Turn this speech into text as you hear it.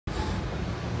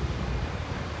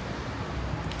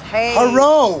Hey.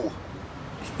 Hello.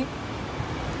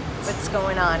 What's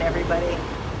going on, everybody?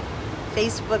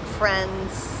 Facebook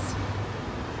friends.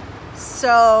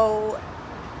 So,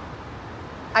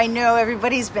 I know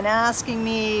everybody's been asking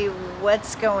me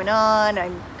what's going on.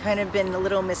 I've kind of been a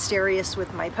little mysterious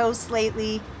with my posts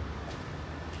lately.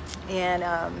 And,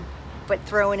 but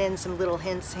throwing in some little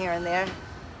hints here and there.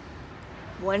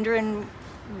 Wondering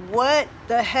what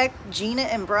the heck Gina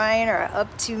and Brian are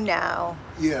up to now.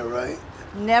 Yeah, right.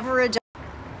 Never a...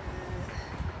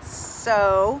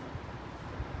 So,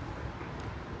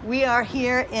 we are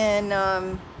here in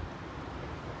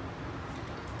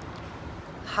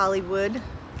Hollywood,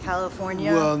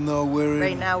 California. Well, no, we're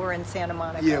right now we're in Santa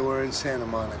Monica. Yeah, we're in Santa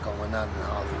Monica. We're not in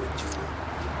Hollywood,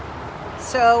 Gina.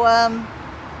 So,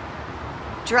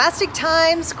 drastic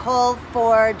times call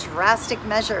for drastic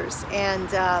measures. And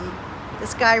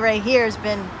this guy right here has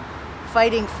been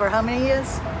fighting for how many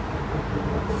years?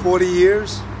 40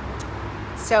 years.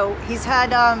 So he's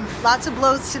had lots of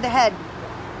blows to the head.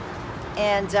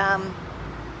 And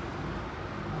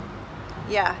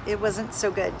yeah, it wasn't so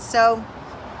good. So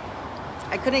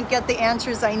I couldn't get the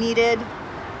answers I needed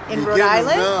in Rhode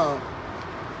Island. No.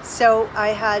 So I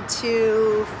had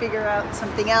to figure out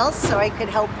something else so I could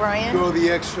help Brian. Go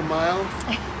the extra mile.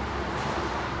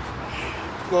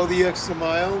 Go the extra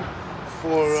mile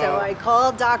for... So I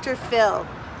called Dr. Phil.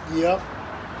 Yep.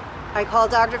 I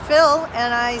called Dr. Phil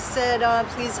and I said,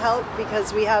 please help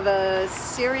because we have a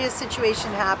serious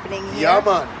situation happening here. Yeah,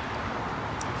 man.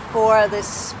 For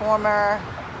this former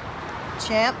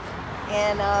champ.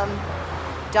 And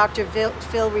Dr.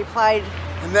 Phil replied...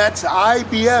 And that's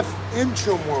IBF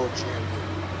interim world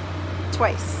champion.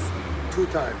 Twice. 2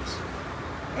 times.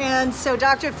 And so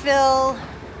Dr. Phil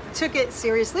took it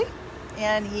seriously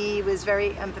and he was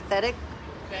very empathetic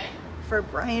for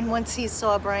Brian. Once he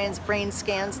saw Brian's brain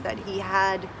scans that he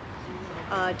had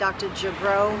Dr.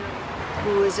 Jabro,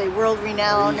 who is a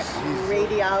world-renowned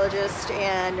radiologist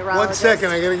and neurologist. 1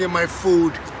 second, I gotta get my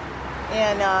food.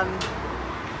 And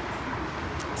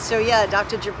so yeah,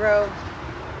 Dr. Jabro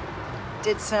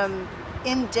did some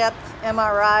in-depth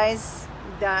MRIs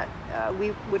that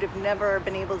we would have never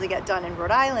been able to get done in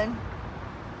Rhode Island.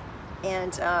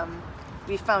 And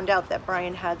we found out that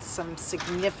Brian had some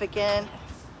significant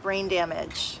brain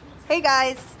damage. Hey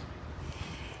guys!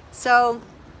 So,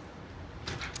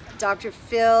 Dr.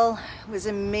 Phil was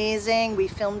amazing. We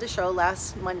filmed a show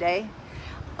last Monday.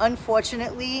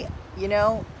 Unfortunately, you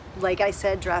know, like I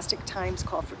said, drastic times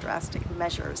call for drastic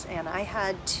measures. And I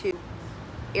had to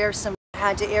air some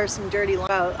dirty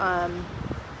about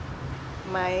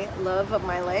my love of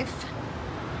my life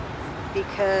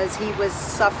because he was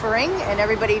suffering and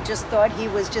everybody just thought he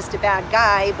was just a bad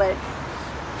guy, but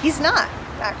he's not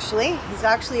actually. He's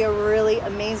actually a really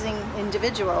amazing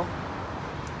individual.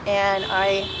 And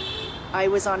I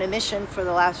was on a mission for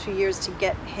the last few years to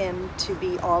get him to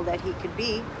be all that he could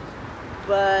be,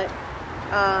 but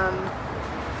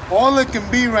all it can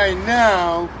be right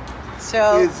now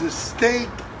is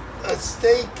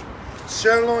a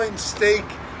sirloin steak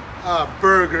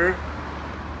burger.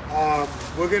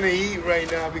 We're gonna eat right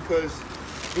now because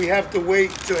we have to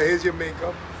wait till, here's your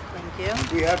makeup.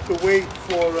 Thank you. We have to wait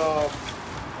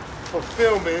for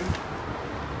filming.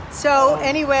 So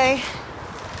anyway,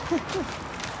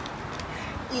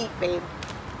 eat, babe.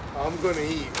 I'm gonna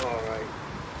eat, all right.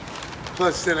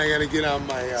 Plus, then I gotta get on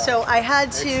my. So I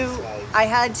had to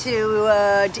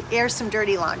air some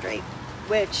dirty laundry,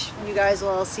 which you guys will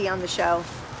all see on the show.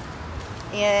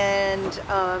 And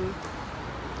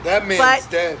that man's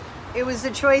dead. It was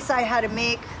a choice I had to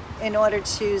make in order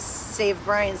to save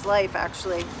Brian's life,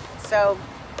 actually. So.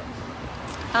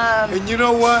 And you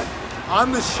know what?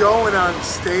 On the show and on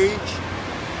stage,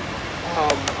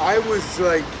 I was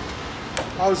like,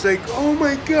 oh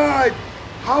my God,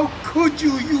 how could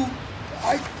you?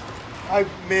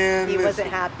 Man. He wasn't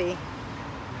happy.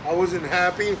 I wasn't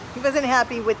happy? He wasn't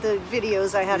happy with the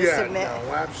videos I had to submit.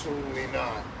 No, absolutely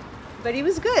not. But he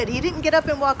was good. He didn't get up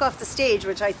and walk off the stage,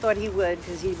 which I thought he would,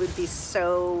 because he would be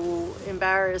so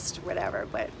embarrassed, whatever.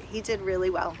 But he did really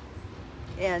well.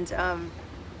 And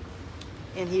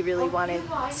he really wanted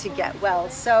to get well.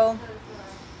 So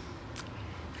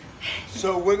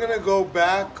we're going to go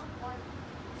back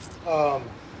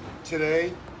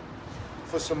today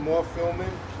for some more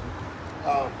filming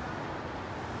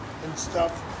and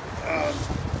stuff.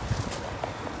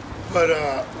 But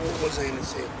what was I going to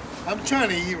say? I'm trying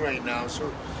to eat right now,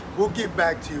 so we'll get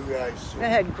back to you guys soon. Go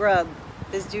ahead, grub.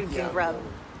 This dude can grub.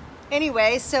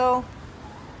 Anyway, so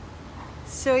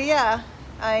yeah,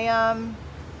 I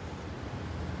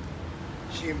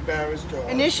she embarrassed her?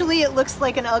 Initially, it looks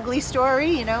like an ugly story,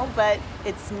 you know, but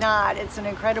it's not. It's an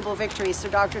incredible victory. So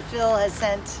Dr. Phil has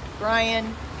sent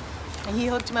Brian, and he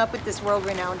hooked him up with this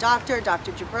world-renowned doctor,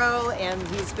 Dr. Jabro, and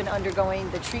he's been undergoing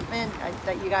the treatment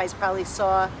that you guys probably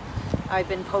saw. I've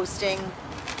been posting.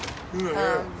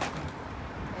 Yeah.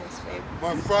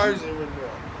 My fries are in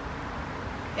there.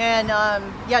 And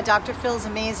yeah, Dr. Phil's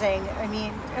amazing. I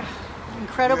mean,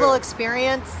 incredible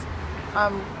experience.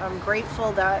 I'm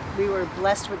grateful that we were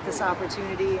blessed with this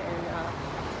opportunity, and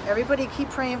everybody keep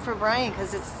praying for Brian,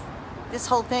 because this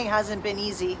whole thing hasn't been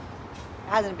easy. It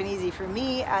hasn't been easy for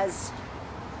me as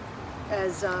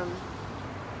his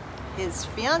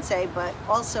fiance, but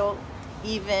also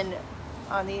even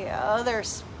on the other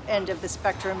end of the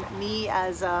spectrum, me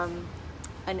as an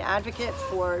advocate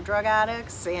for drug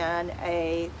addicts and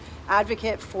a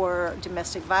advocate for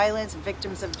domestic violence,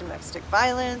 victims of domestic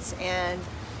violence, and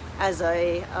as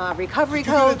a recovery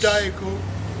coach. Did you get a Diet Coke?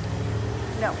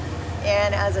 No.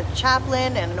 And as a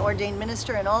chaplain and an ordained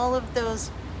minister, and all of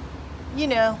those, you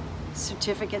know,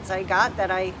 certificates I got that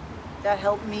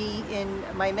helped me in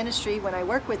my ministry when I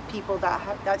work with people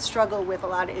that struggle with a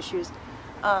lot of issues.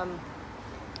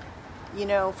 You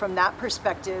know, from that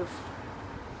perspective,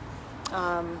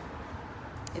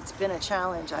 it's been a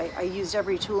challenge. I used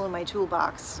every tool in my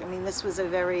toolbox. I mean, this was a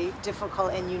very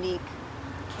difficult and unique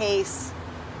case,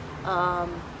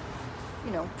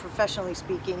 you know, professionally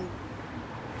speaking.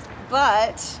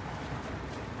 But,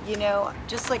 you know,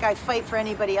 just like I fight for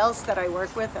anybody else that I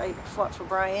work with, I fought for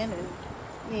Brian, and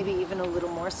maybe even a little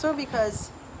more so, because,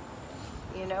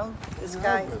 you know, this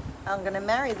guy, I'm going to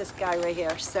marry this guy right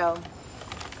here. So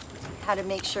had to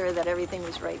make sure that everything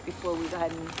was right before we go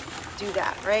ahead and do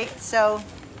that, right? So,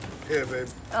 here, babe.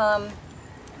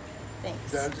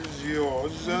 Thanks. That is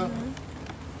yours. Mm-hmm.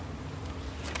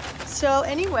 So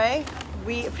anyway,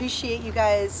 we appreciate you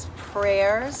guys'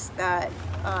 prayers that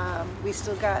we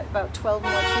still got about 12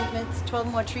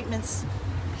 more treatments.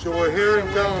 So we're here in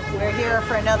California. We're here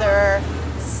for another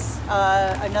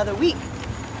week.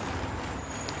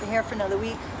 We're here for another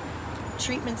week.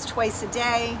 Treatments twice a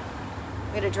day.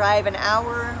 We had to drive an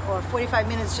hour or 45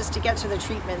 minutes just to get to the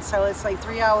treatment. So it's like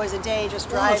 3 hours a day just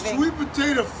driving. Oh, sweet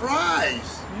potato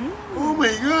fries. Oh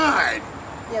my God.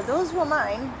 Yeah, those were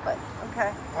mine, but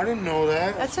okay. I didn't know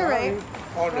that. That's all right.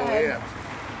 Oh, no, yeah.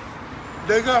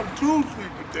 They got 2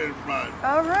 sweet potato fries.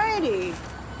 All righty.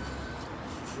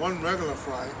 1 regular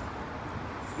fry.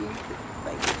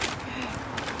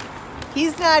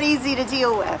 He's not easy to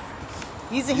deal with.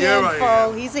 He's a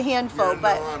handful. He's a handful, yeah,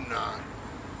 but no, I'm not.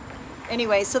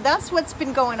 Anyway, so that's what's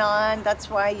been going on. That's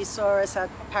why you saw us at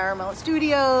Paramount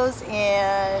Studios,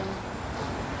 and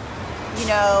you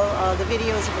know, the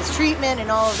videos of his treatment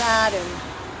and all of that,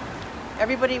 and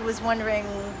everybody was wondering,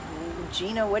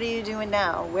 Gina, what are you doing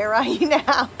now? Where are you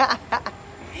now?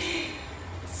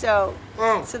 So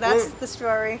that's the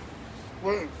story.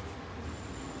 Wait.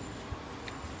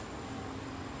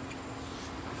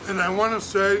 And I want to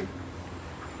say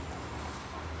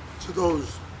to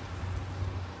those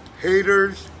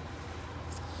haters,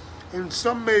 and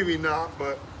some maybe not,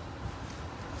 but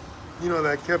you know,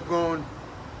 that kept going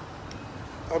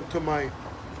up to my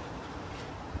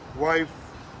wife,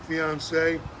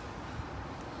 fiance.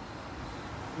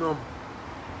 No,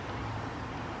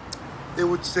 they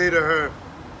would say to her,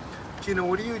 Gina,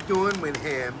 what are you doing with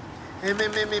him? Hey, me.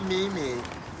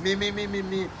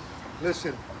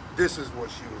 Listen, this is what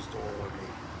she was doing with me.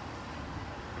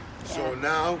 Yeah, so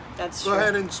now, go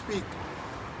ahead and speak.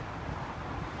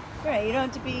 Right, you don't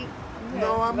have to be.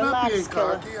 No, I'm not being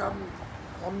cocky.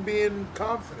 I'm being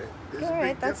confident. There's all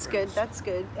right, that's good. That's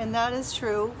good, and that is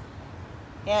true.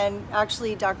 And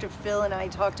actually, Dr. Phil and I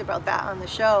talked about that on the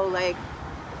show. Like,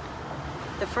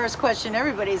 the first question,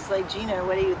 everybody's like, Gina,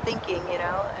 what are you thinking? You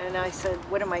know, and I said,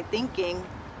 what am I thinking?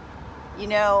 You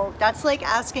know, that's like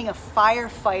asking a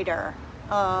firefighter,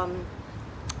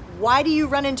 why do you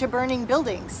run into burning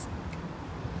buildings?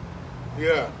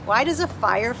 Yeah. Why does a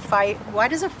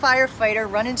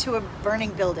firefighter run into a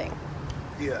burning building?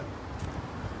 Yeah.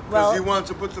 Because he wants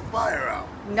to put the fire out.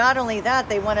 Not only that,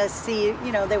 they want to see,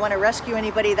 you know, they want to rescue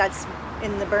anybody that's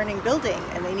in the burning building,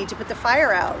 and they need to put the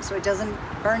fire out so it doesn't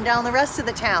burn down the rest of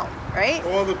the town, right?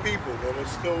 All the people that are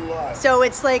still alive. So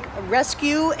it's like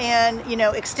rescue and, you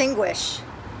know, extinguish.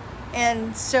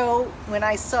 And so when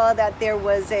I saw that there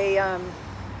was a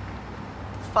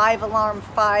 5-alarm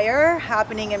fire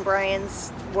happening in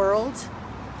Brian's world,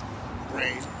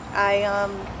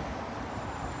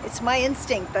 it's my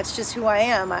instinct. That's just who I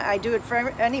am. I do it for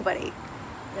anybody.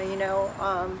 You know,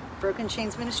 Broken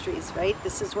Chains Ministries, right?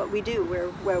 This is what we do.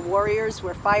 We're warriors.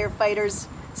 We're firefighters,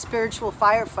 spiritual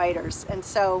firefighters. And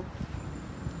so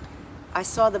I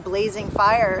saw the blazing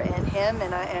fire in him,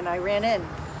 and I ran in.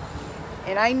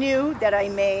 And I knew that I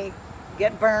may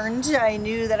get burned. I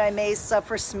knew that I may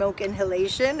suffer smoke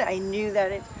inhalation. I knew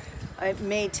that it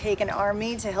may take an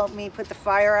army to help me put the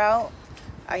fire out.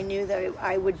 I knew that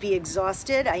I would be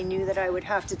exhausted. I knew that I would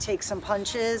have to take some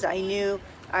punches. I knew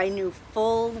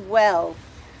full well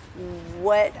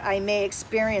what I may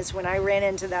experience when I ran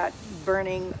into that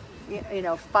burning,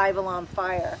 5-alarm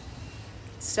fire.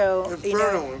 So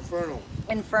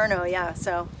Inferno, yeah.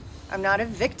 So I'm not a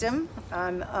victim.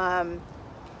 I'm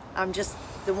just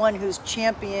the one who's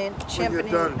championing.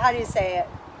 How do you say it?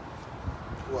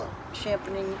 What?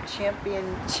 Champion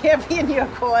your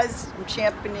cause. I'm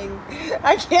championing.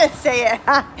 I can't say it.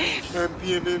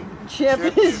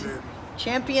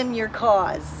 Champion your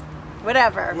cause.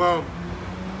 Whatever. Well.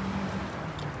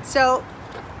 So,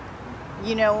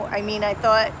 I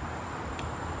thought,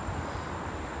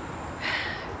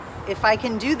 if I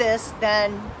can do this,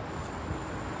 then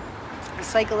the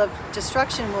cycle of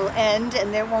destruction will end,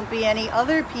 and there won't be any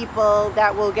other people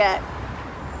that will get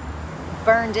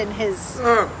burned in his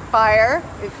fire,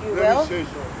 if you will. Let me say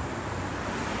so.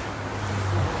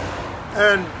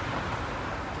 And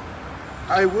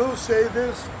I will say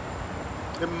this,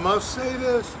 and must say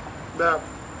this, that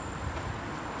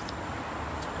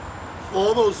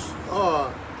all those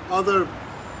other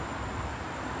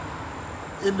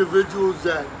individuals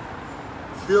that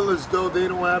feel as though they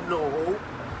don't have no hope,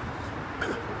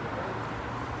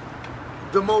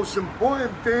 the most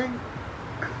important thing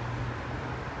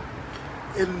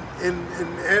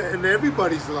in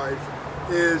everybody's life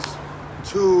is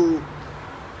to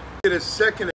get a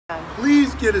second.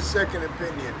 Please get a second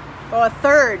opinion. Or a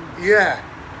third. Yeah.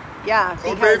 Yeah.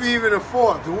 Or maybe even a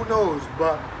fourth. Who knows?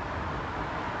 But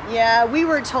yeah, we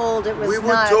were told it was. We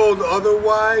were told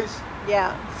otherwise.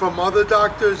 Yeah. From other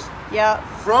doctors. Yeah.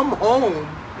 From home.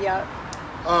 Yeah.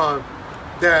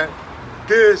 That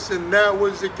this and that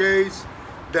was the case.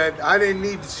 That I didn't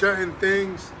need certain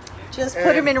things. Just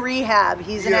put him in rehab.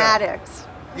 He's an addict.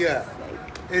 Yeah.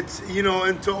 It's,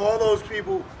 and to all those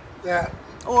people that...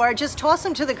 Or just toss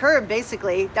him to the curb,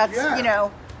 basically. That's,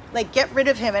 get rid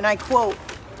of him. And I quote,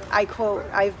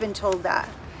 I've been told that.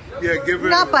 Yeah, get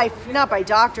rid of him. Not by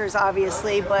doctors,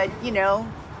 obviously, but,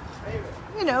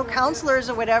 counselors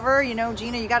or whatever,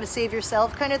 Gina, you got to save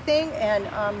yourself kind of thing. And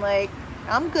I'm like,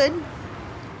 I'm good.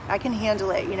 I can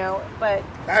handle it, but...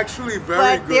 Actually,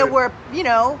 very good. But there were,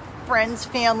 friends,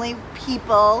 family,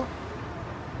 people,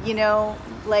 even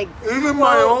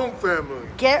my own family.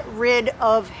 Get rid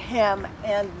of him.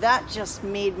 And that just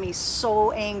made me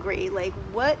so angry. Like,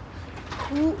 what?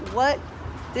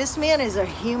 This man is a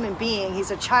human being.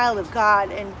 He's a child of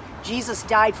God, and Jesus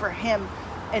died for him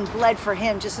and bled for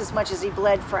him just as much as he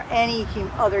bled for any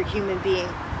other human being.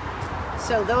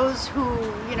 So those who,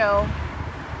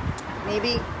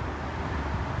 maybe,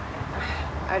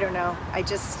 I don't know. I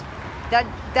just,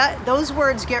 those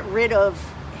words, get rid of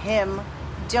him,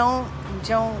 don't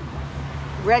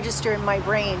register in my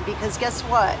brain, because guess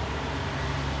what?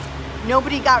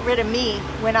 Nobody got rid of me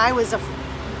when I was a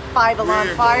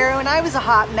 5-alarm fire, when I was a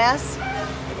hot mess.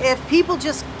 If people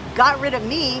just got rid of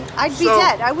me, I'd be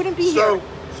dead. I wouldn't be here.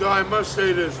 So I must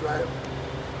say this, right?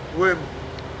 When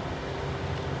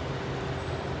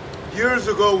years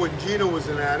ago, when Gina was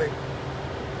an addict,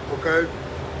 okay,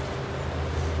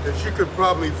 and she could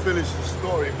probably finish the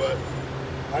story, but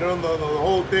I don't know the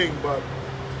whole thing, but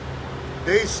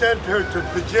they sent her to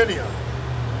Virginia.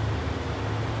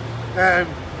 And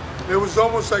it was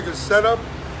almost like a setup.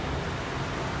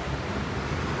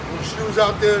 When she was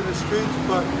out there in the streets,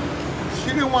 but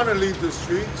she didn't want to leave the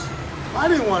streets. I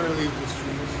didn't want to leave the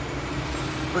streets.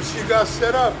 But she got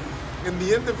set up, and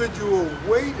the individual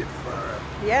waited for her.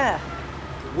 Yeah.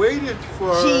 Waited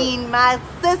for her. Jean, my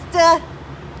sister.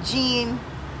 Jean.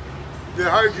 Yeah,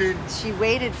 hi, Jean. She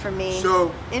waited for me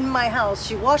so, in my house.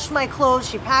 She washed my clothes.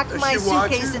 She packed my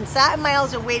suitcase and sat in my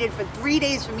house and waited for 3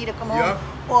 days for me to come home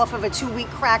off of a 2-week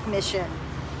crack mission.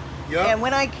 Yep. And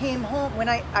when I came home, when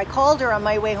I called her on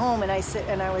my way home, and I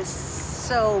was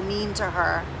so mean to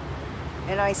her.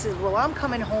 And I said, well, I'm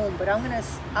coming home, but I'm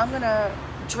gonna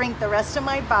drink the rest of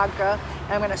my vodka,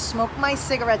 and I'm gonna smoke my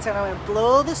cigarettes, and I'm gonna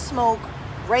blow the smoke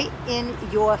right in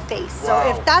your face. Wow. So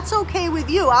if that's okay with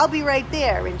you, I'll be right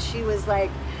there. And she was like,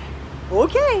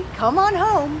 okay, come on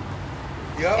home.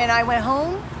 Yep. And I went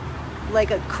home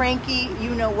like a cranky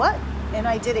you-know-what, and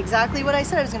I did exactly what I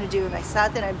said I was going to do. And I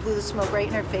sat there and I blew the smoke right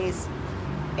in her face.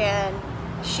 And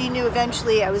she knew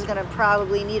eventually I was going to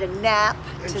probably need a nap,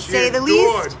 to say the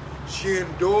least. She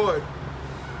endured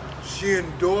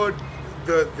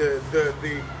the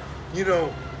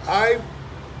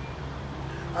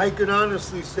I can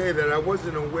honestly say that I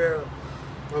wasn't aware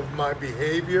of my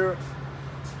behavior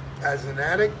as an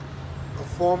addict, a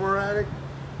former addict,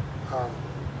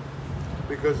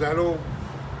 because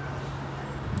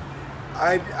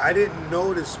I didn't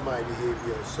notice my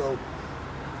behavior. So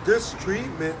this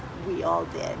treatment, We all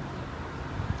did.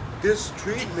 this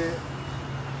treatment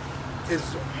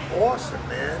is awesome,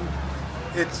 man.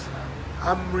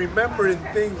 I'm remembering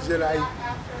things that I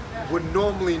would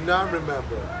normally not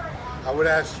remember. I would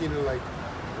ask like,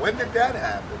 when did that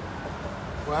happen?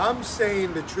 Well, I'm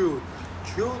saying the truth.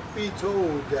 Truth be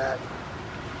told, that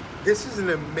this is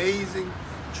an amazing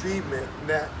treatment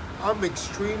that I'm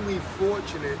extremely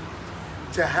fortunate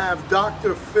to have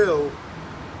Dr. Phil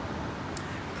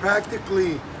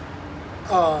practically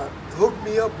hook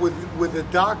me up with a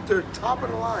doctor top of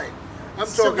the line. I'm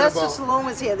talking Sylvester about. Stallone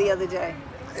was here the other day.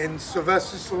 And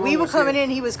Sylvester Stallone. We were was coming here, in,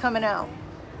 he was coming out.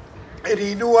 and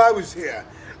he knew I was here.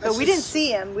 But we didn't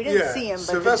see him. We didn't see him. But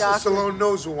Sylvester the doctor. Stallone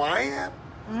knows who I am.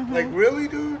 Like, really,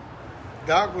 dude?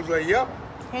 Doc was like, "Yep."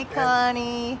 Hey,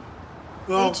 Connie.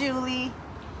 Well, Hey, Julie.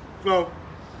 well,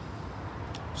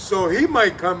 so he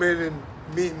might come in and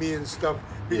meet me and stuff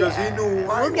because he knew who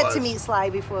I was. We'll get to meet Sly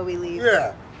before we leave.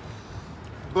 Yeah.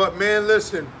 But man,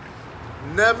 listen,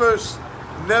 never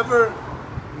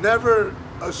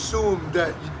assume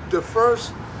that the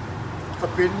first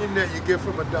opinion that you get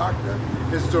from a doctor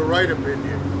is the right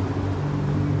opinion.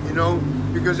 You know,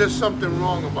 because there's something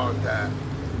wrong about that.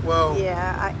 Well,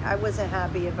 Yeah, I wasn't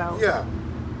happy about yeah.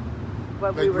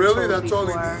 what Like, we were really, told that's all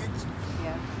he before. needs?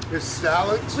 Yeah. Is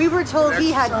salads? We were told and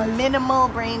he had exercise? minimal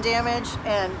brain damage,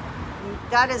 and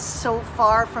that is so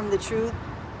far from the truth.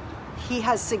 He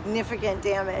has significant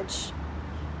damage.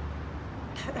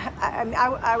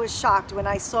 I was shocked when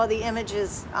I saw the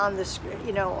images on the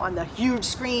on the huge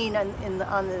screen and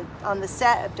on the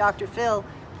set of Dr. Phil,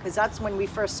 because that's when we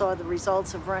first saw the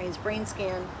results of Ryan's brain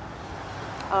scan.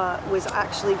 Was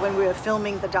actually when we were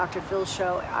filming the Dr. Phil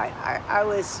show. I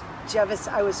was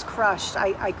devastated. I was crushed.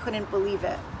 I couldn't believe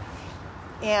it,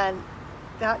 and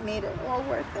that made it all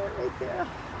worth it right there.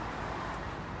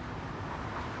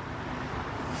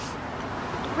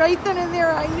 Right then and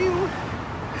there, I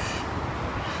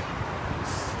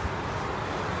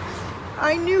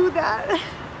knew that.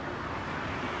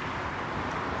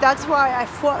 That's why I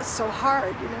fought so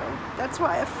hard, That's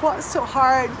why I fought so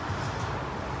hard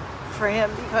for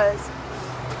him, because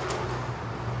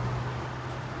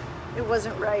it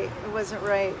wasn't right. It wasn't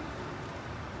right.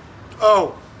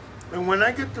 Oh, and when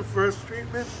I get the first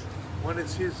treatment, want to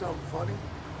see something funny?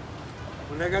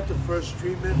 When I got the first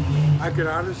treatment, I could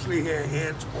honestly hear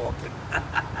ants walking.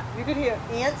 You could hear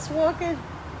ants walking?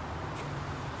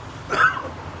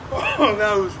 Oh,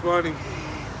 that was funny.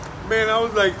 Man, I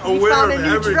was like We aware found of a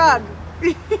new everything. drug.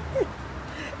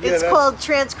 Yeah, It's called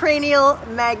transcranial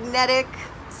magnetic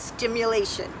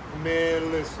stimulation.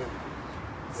 Man, listen.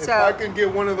 If So- I can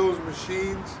get one of those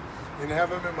machines and have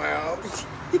them in my house,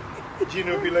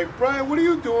 Gina would be like, "Brian, what are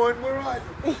you doing? Where are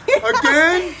you?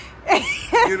 Again?"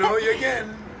 You're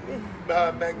getting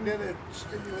magnetic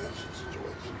stimulation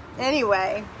situation.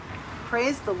 Anyway,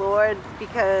 praise the Lord,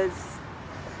 because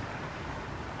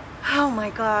oh my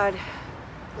God,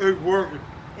 It's working.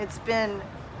 it's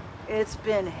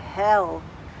been hell.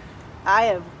 I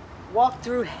have walked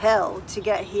through hell to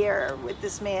get here with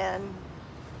this man,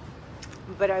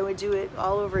 but I would do it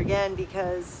all over again,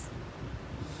 because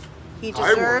he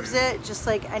deserves would. it just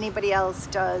like anybody else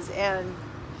does, and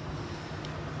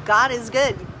God is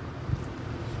good.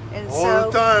 And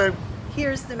All the time.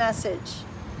 here's the message: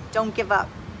 don't give up.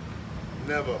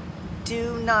 Never.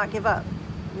 Do not give up.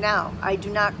 Now, I do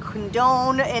not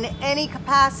condone in any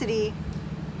capacity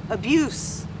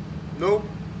abuse. Nope.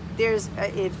 There's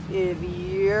if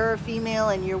you're a female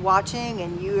and you're watching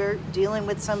and you're dealing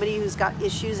with somebody who's got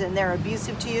issues and they're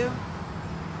abusive to you,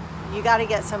 you got to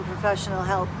get some professional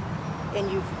help,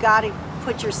 and you've got to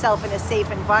put yourself in a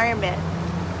safe environment.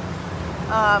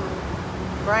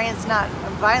 Brian's not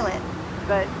violent,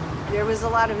 but there was a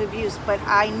lot of abuse. But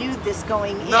I knew this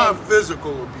going in. Not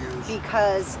physical abuse.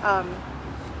 Because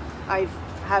I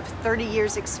have 30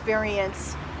 years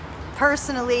experience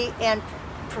personally and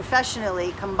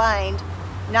professionally combined.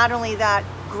 Not only that,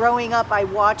 growing up, I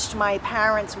watched my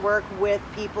parents work with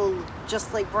people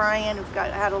just like Brian, who've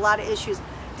had a lot of issues.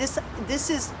 This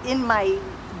is in my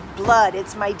blood.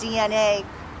 It's my DNA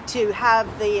to have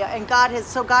and God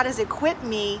has equipped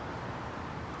me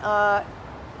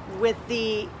with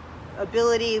the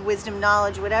ability, wisdom,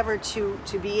 knowledge, whatever, to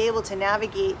be able to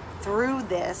navigate through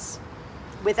this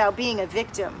without being a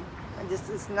victim. And this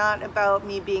is not about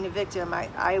me being a victim.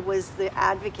 I was the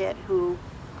advocate who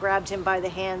grabbed him by the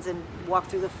hands and walk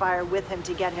through the fire with him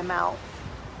to get him out.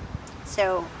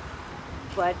 So,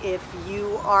 but if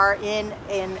you are in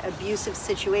an abusive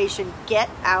situation, get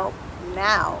out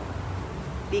now.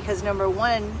 Because number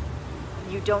one,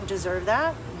 you don't deserve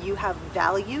that. You have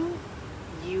value.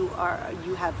 You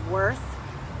have worth.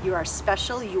 You are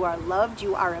special. You are loved.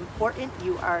 You are important.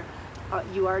 You are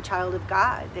a child of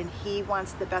God, and He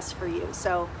wants the best for you.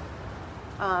 So,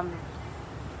 I'm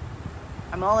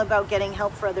all about getting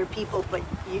help for other people, but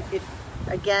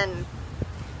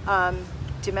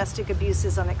domestic abuse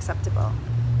is unacceptable.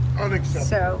 Unacceptable.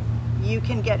 So you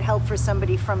can get help for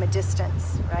somebody from a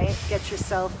distance, right? Get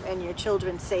yourself and your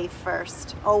children safe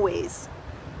first, always,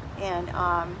 and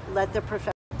let the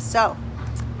professional. So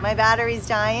my battery's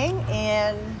dying,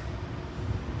 and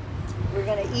we're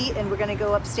gonna eat, and we're gonna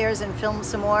go upstairs and film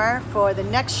some more for the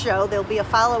next show. There'll be a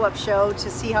follow-up show to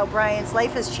see how Brian's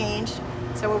life has changed.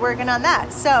 So we're working on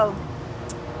that. So,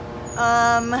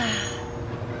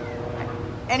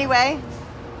 anyway,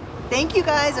 thank you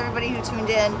guys, everybody who tuned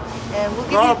in, and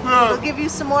we'll give you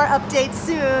some more updates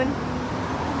soon.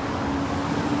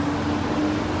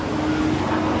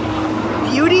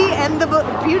 Beauty and the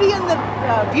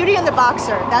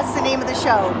Boxer. That's the name of the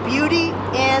show. Beauty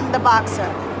and the Boxer.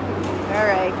 All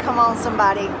right, come on,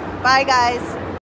 somebody. Bye, guys.